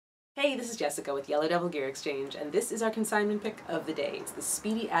Hey, this is Jessica with Yellow Devil Gear Exchange, and this is our consignment pick of the day. It's the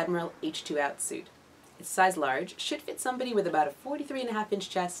Spidi Admiral H2OUT suit. It's size large, should fit somebody with about a 43.5-inch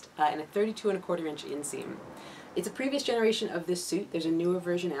chest and a 32.25-inch inseam. It's a previous generation of this suit. There's a newer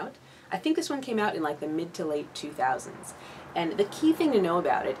version out. I think this one came out in like the mid to late 2000s. And the key thing to know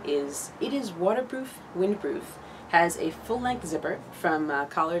about it is waterproof, windproof, has a full-length zipper from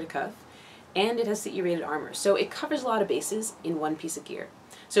collar to cuff, and it has CE rated armor. So it covers a lot of bases in one piece of gear.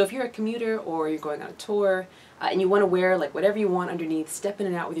 So if you're a commuter or you're going on a tour and you want to wear like whatever you want underneath, step in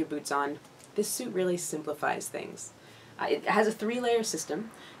and out with your boots on, this suit really simplifies things. It has a 3-layer system.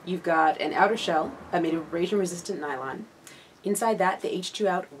 You've got an outer shell made of abrasion-resistant nylon. Inside that, the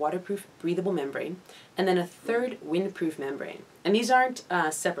H2OUT waterproof breathable membrane, and then a third windproof membrane. And these aren't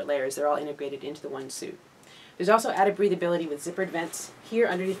separate layers, they're all integrated into the one suit. There's also added breathability with zippered vents here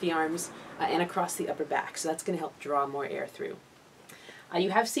underneath the arms and across the upper back, so that's going to help draw more air through.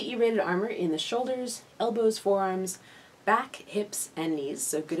 You have CE rated armor in the shoulders, elbows, forearms, back, hips, and knees,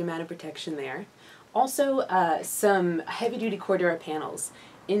 so good amount of protection there. Also some heavy-duty Cordura panels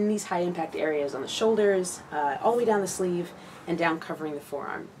in these high-impact areas on the shoulders, all the way down the sleeve, and down covering the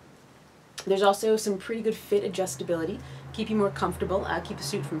forearm. There's also some pretty good fit adjustability, keep you more comfortable, keep the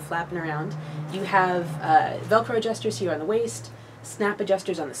suit from flapping around. You have Velcro adjusters here on the waist, snap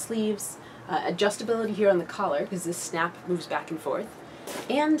adjusters on the sleeves, adjustability here on the collar because this snap moves back and forth.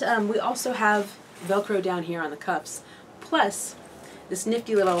 And we also have Velcro down here on the cuffs, plus this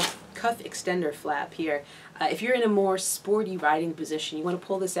nifty little cuff extender flap here. If you're in a more sporty riding position, you want to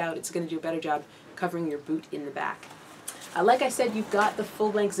pull this out, it's going to do a better job covering your boot in the back. Like I said, you've got the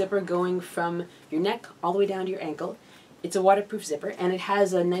full-length zipper going from your neck all the way down to your ankle. It's a waterproof zipper, and it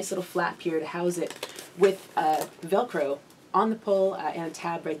has a nice little flap here to house it with Velcro on the pull and a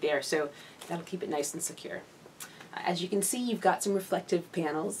tab right there, so that'll keep it nice and secure. As you can see, you've got some reflective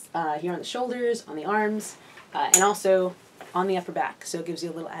panels here on the shoulders, on the arms, and also on the upper back, so it gives you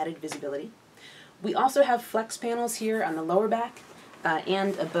a little added visibility. We also have flex panels here on the lower back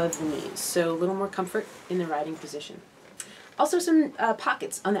and above the knees, so a little more comfort in the riding position. Also some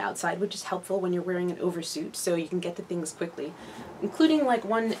pockets on the outside, which is helpful when you're wearing an oversuit, so you can get to things quickly, including like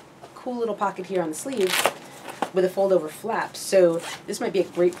one cool little pocket here on the sleeve with a fold-over flap. So this might be a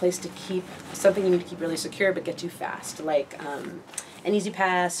great place to keep something you need to keep really secure but get to fast, like an easy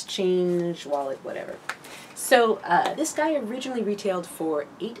pass, change, wallet, whatever. So this guy originally retailed for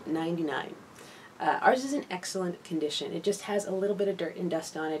 $8.99. Ours is in excellent condition. It just has a little bit of dirt and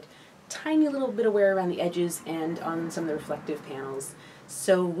dust on it, tiny little bit of wear around the edges and on some of the reflective panels.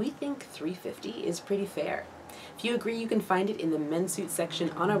 So we think $3.50 is pretty fair. If you agree, you can find it in the men's suit section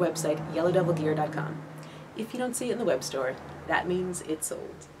on our website, yellowdevilgear.com. If you don't see it in the web store, that means it's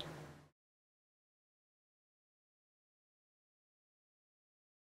sold.